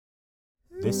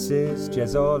This is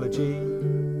Jazzology.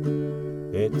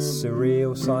 It's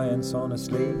surreal science,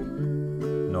 honestly.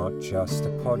 Not just a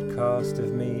podcast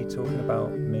of me talking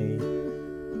about me.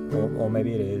 Or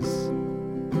maybe it is.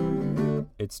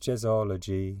 It's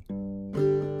Jazzology.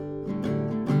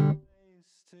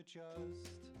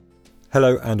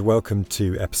 Hello and welcome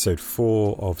to episode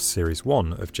 4 of series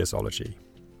 1 of Jazzology.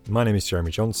 My name is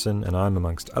Jeremy Johnson and I'm,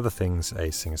 amongst other things,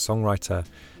 a singer-songwriter,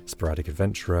 sporadic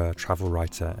adventurer, travel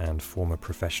writer and former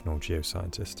professional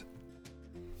geoscientist.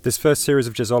 This first series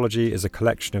of Jazzology is a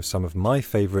collection of some of my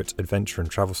favourite adventure and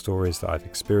travel stories that I've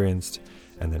experienced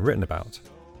and then written about.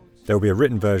 There will be a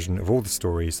written version of all the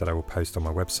stories that I will post on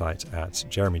my website at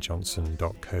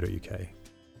jeremyjohnson.co.uk.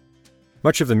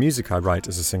 Much of the music I write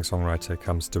as a singer-songwriter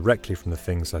comes directly from the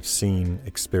things I've seen,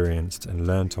 experienced and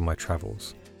learnt on my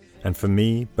travels. And for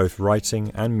me, both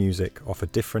writing and music offer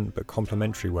different but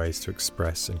complementary ways to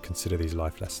express and consider these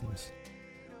life lessons.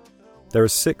 There are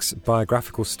 6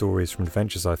 biographical stories from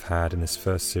adventures I've had in this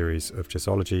first series of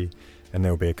Jazzology, and they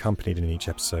will be accompanied in each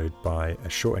episode by a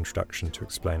short introduction to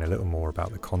explain a little more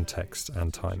about the context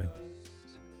and timing.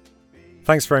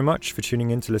 Thanks very much for tuning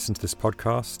in to listen to this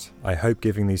podcast. I hope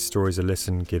giving these stories a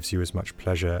listen gives you as much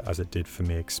pleasure as it did for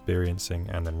me experiencing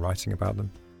and then writing about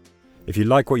them. If you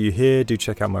like what you hear, do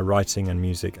check out my writing and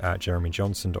music at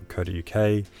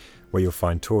jeremyjohnson.co.uk, where you'll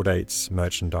find tour dates,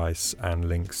 merchandise and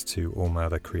links to all my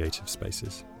other creative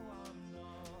spaces.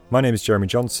 My name is Jeremy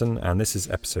Johnson and this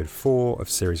is episode 4 of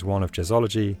series 1 of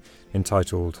Jazzology,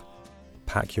 entitled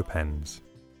Pack Your Pens.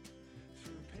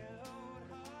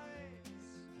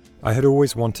 I had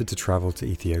always wanted to travel to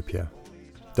Ethiopia,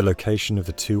 the location of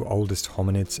the 2 oldest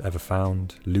hominids ever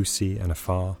found, Lucy and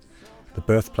Afar, the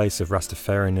birthplace of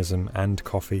Rastafarianism and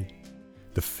coffee,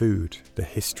 the food, the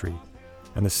history,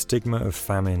 and the stigma of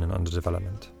famine and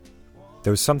underdevelopment.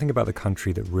 There was something about the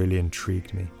country that really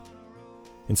intrigued me.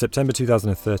 In September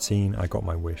 2013, I got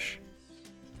my wish.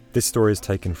 This story is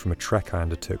taken from a trek I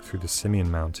undertook through the Simien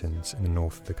Mountains in the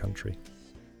north of the country.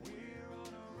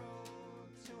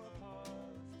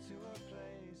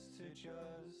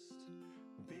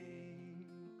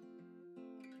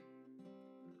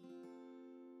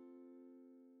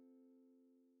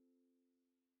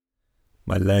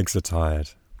 My legs are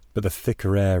tired, but the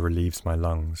thicker air relieves my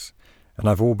lungs, and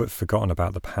I've all but forgotten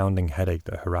about the pounding headache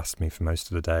that harassed me for most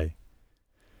of the day.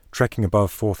 Trekking above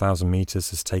 4,000 metres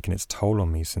has taken its toll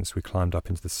on me since we climbed up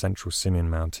into the central Simien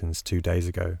Mountains 2 days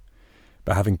ago,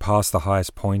 but having passed the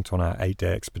highest point on our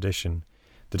 8-day expedition,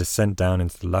 the descent down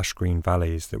into the lush green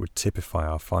valleys that would typify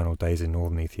our final days in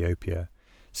northern Ethiopia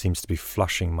seems to be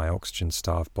flushing my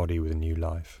oxygen-starved body with a new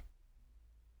life.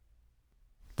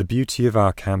 The beauty of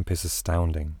our camp is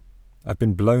astounding. I've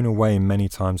been blown away many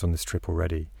times on this trip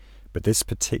already, but this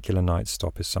particular night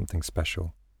stop is something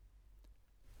special.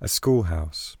 A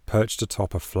schoolhouse perched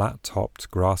atop a flat-topped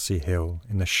grassy hill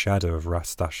in the shadow of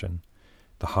Ras Dashen,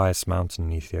 the highest mountain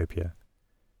in Ethiopia.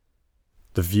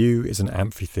 The view is an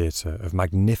amphitheatre of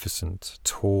magnificent,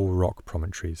 tall rock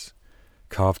promontories,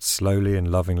 carved slowly and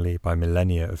lovingly by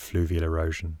millennia of fluvial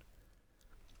erosion.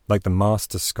 Like the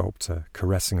master sculptor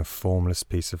caressing a formless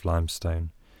piece of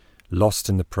limestone, lost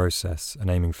in the process and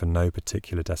aiming for no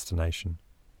particular destination.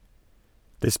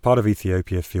 This part of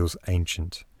Ethiopia feels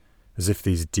ancient, as if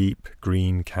these deep,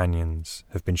 green canyons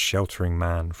have been sheltering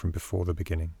man from before the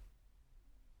beginning.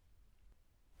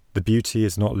 The beauty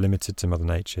is not limited to Mother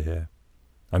Nature here.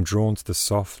 I'm drawn to the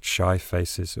soft, shy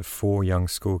faces of 4 young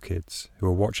schoolkids who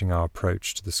are watching our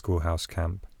approach to the schoolhouse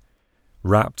camp,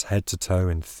 wrapped head to toe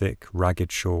in thick,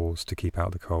 ragged shawls to keep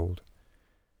out the cold.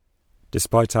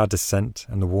 Despite our descent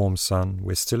and the warm sun,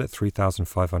 we're still at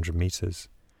 3,500 metres.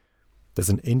 There's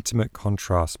an intimate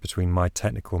contrast between my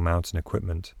technical mountain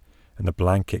equipment and the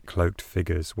blanket-cloaked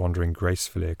figures wandering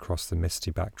gracefully across the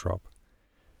misty backdrop,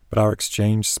 but our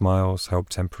exchanged smiles help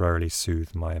temporarily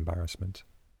soothe my embarrassment.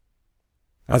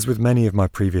 As with many of my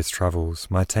previous travels,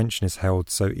 my attention is held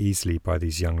so easily by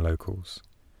these young locals.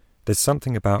 There's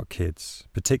something about kids,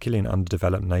 particularly in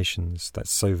underdeveloped nations,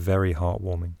 that's so very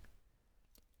heartwarming.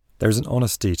 There is an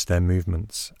honesty to their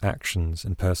movements, actions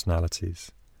and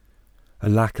personalities. A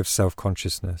lack of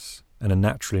self-consciousness and a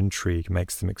natural intrigue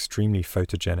makes them extremely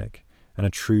photogenic and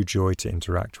a true joy to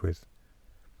interact with.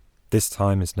 This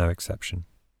time is no exception.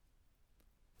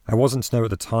 I wasn't to know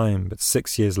at the time, but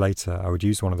 6 years later I would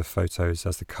use one of the photos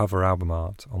as the cover album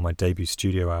art on my debut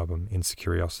studio album,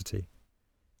 Insecuriosity.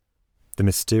 The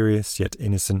mysterious yet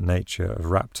innocent nature of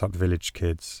wrapped-up village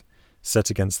kids, set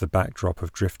against the backdrop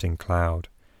of drifting cloud,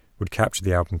 would capture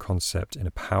the album concept in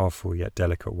a powerful yet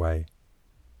delicate way.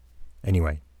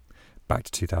 Anyway, back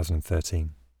to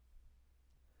 2013.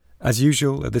 As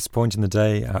usual, at this point in the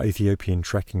day, our Ethiopian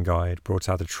trekking guide brought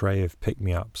out a tray of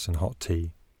pick-me-ups and hot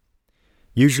tea.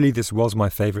 Usually this was my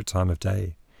favourite time of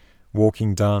day.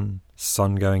 Walking done,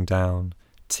 sun going down,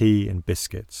 tea and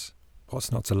biscuits.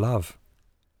 What's not to love?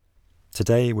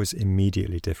 Today was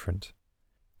immediately different.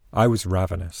 I was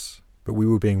ravenous, but we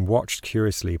were being watched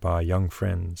curiously by our young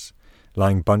friends,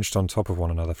 lying bunched on top of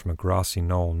one another from a grassy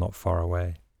knoll not far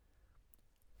away.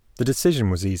 The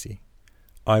decision was easy.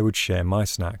 I would share my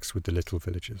snacks with the little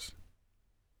villagers.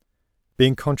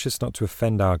 Being conscious not to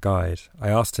offend our guide, I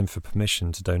asked him for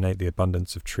permission to donate the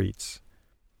abundance of treats.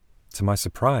 To my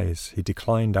surprise, he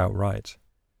declined outright.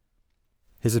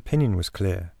 His opinion was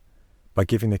clear. By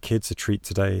giving the kids a treat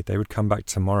today, they would come back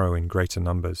tomorrow in greater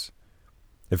numbers.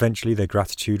 Eventually their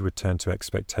gratitude would turn to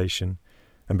expectation,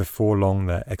 and before long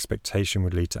their expectation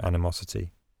would lead to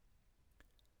animosity.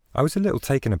 I was a little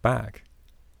taken aback.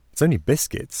 It's only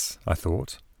biscuits, I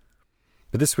thought.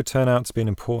 But this would turn out to be an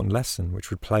important lesson which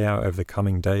would play out over the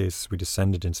coming days as we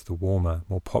descended into the warmer,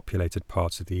 more populated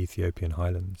parts of the Ethiopian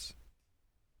highlands.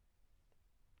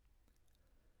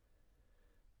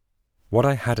 What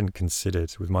I hadn't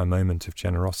considered with my moment of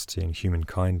generosity and human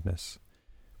kindness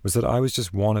was that I was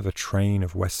just one of a train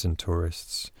of Western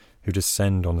tourists who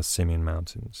descend on the Simien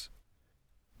Mountains.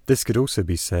 This could also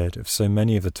be said of so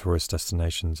many of the tourist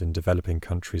destinations in developing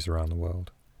countries around the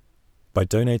world. By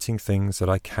donating things that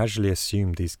I casually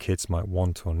assumed these kids might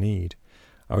want or need,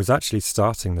 I was actually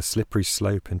starting the slippery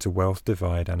slope into wealth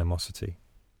divide animosity.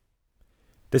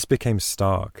 This became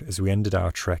stark as we ended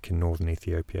our trek in northern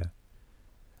Ethiopia.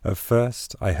 At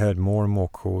first, I heard more and more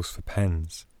calls for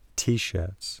pens,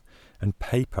 t-shirts, and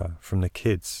paper from the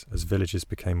kids as villages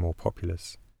became more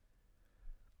populous.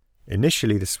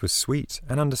 Initially, this was sweet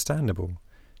and understandable,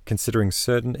 considering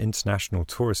certain international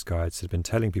tourist guides had been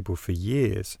telling people for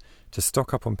years to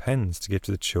stock up on pens to give to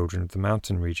the children of the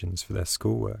mountain regions for their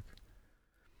schoolwork.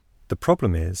 The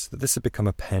problem is that this had become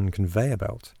a pen conveyor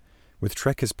belt, with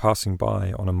trekkers passing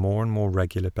by on a more and more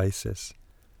regular basis.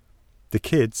 The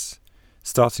kids,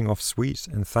 starting off sweet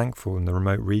and thankful in the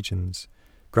remote regions,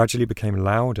 gradually became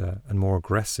louder and more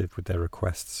aggressive with their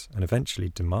requests and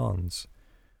eventually demands.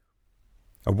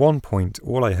 At one point,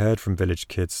 all I heard from village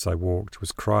kids as I walked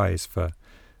was cries for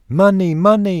 "money,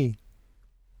 money!"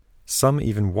 Some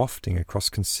even wafting across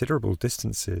considerable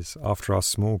distances after our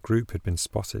small group had been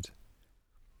spotted.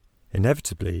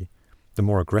 Inevitably, the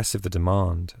more aggressive the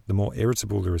demand, the more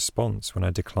irritable the response when I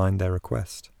declined their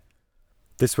request.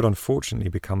 This would unfortunately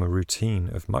become a routine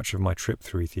of much of my trip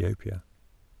through Ethiopia.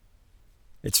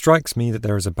 It strikes me that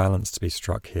there is a balance to be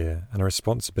struck here and a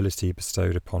responsibility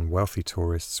bestowed upon wealthy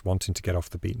tourists wanting to get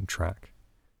off the beaten track.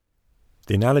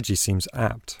 The analogy seems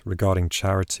apt regarding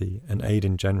charity and aid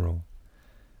in general.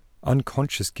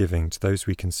 Unconscious giving to those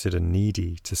we consider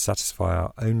needy to satisfy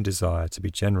our own desire to be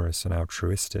generous and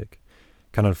altruistic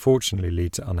can unfortunately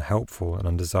lead to unhelpful and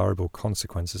undesirable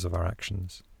consequences of our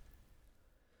actions.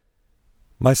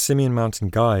 My Simien Mountain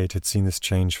guide had seen this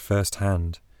change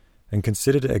firsthand and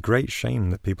considered it a great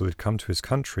shame that people had come to his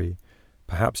country,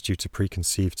 perhaps due to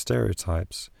preconceived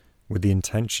stereotypes, with the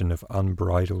intention of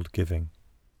unbridled giving.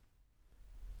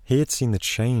 He had seen the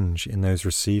change in those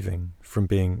receiving from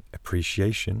being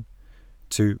appreciation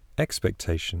to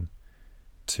expectation,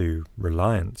 to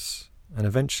reliance, and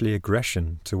eventually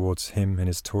aggression towards him and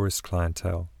his tourist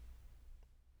clientele.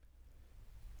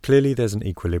 Clearly there's an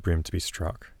equilibrium to be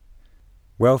struck.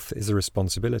 Wealth is a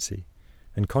responsibility,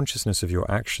 and consciousness of your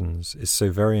actions is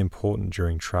so very important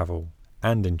during travel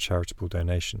and in charitable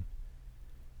donation.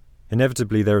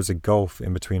 Inevitably, there is a gulf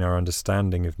in between our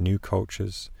understanding of new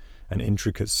cultures and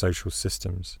intricate social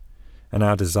systems, and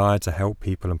our desire to help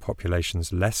people and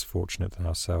populations less fortunate than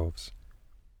ourselves.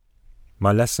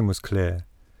 My lesson was clear.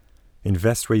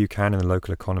 Invest where you can in the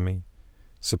local economy,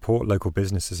 support local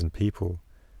businesses and people,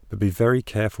 but be very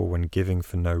careful when giving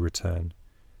for no return.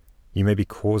 You may be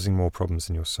causing more problems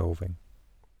than you're solving.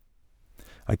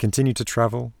 I continue to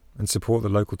travel and support the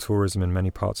local tourism in many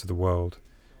parts of the world,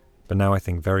 but now I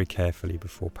think very carefully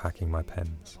before packing my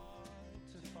pens.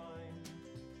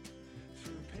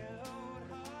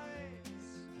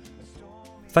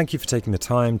 Thank you for taking the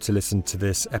time to listen to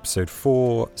this episode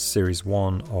 4, series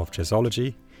 1 of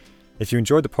Jazzology. If you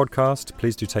enjoyed the podcast,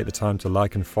 please do take the time to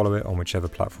like and follow it on whichever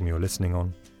platform you're listening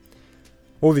on.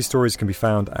 All these stories can be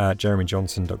found at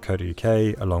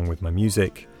jeremyjohnson.co.uk, along with my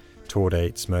music, tour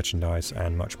dates, merchandise,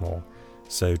 and much more.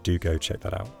 So do go check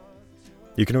that out.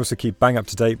 You can also keep bang up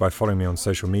to date by following me on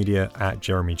social media at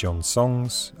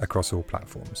JeremyJohnSongs across all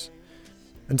platforms.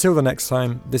 Until the next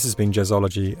time, this has been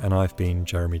Jazzology, and I've been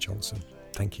Jeremy Johnson.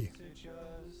 Thank you.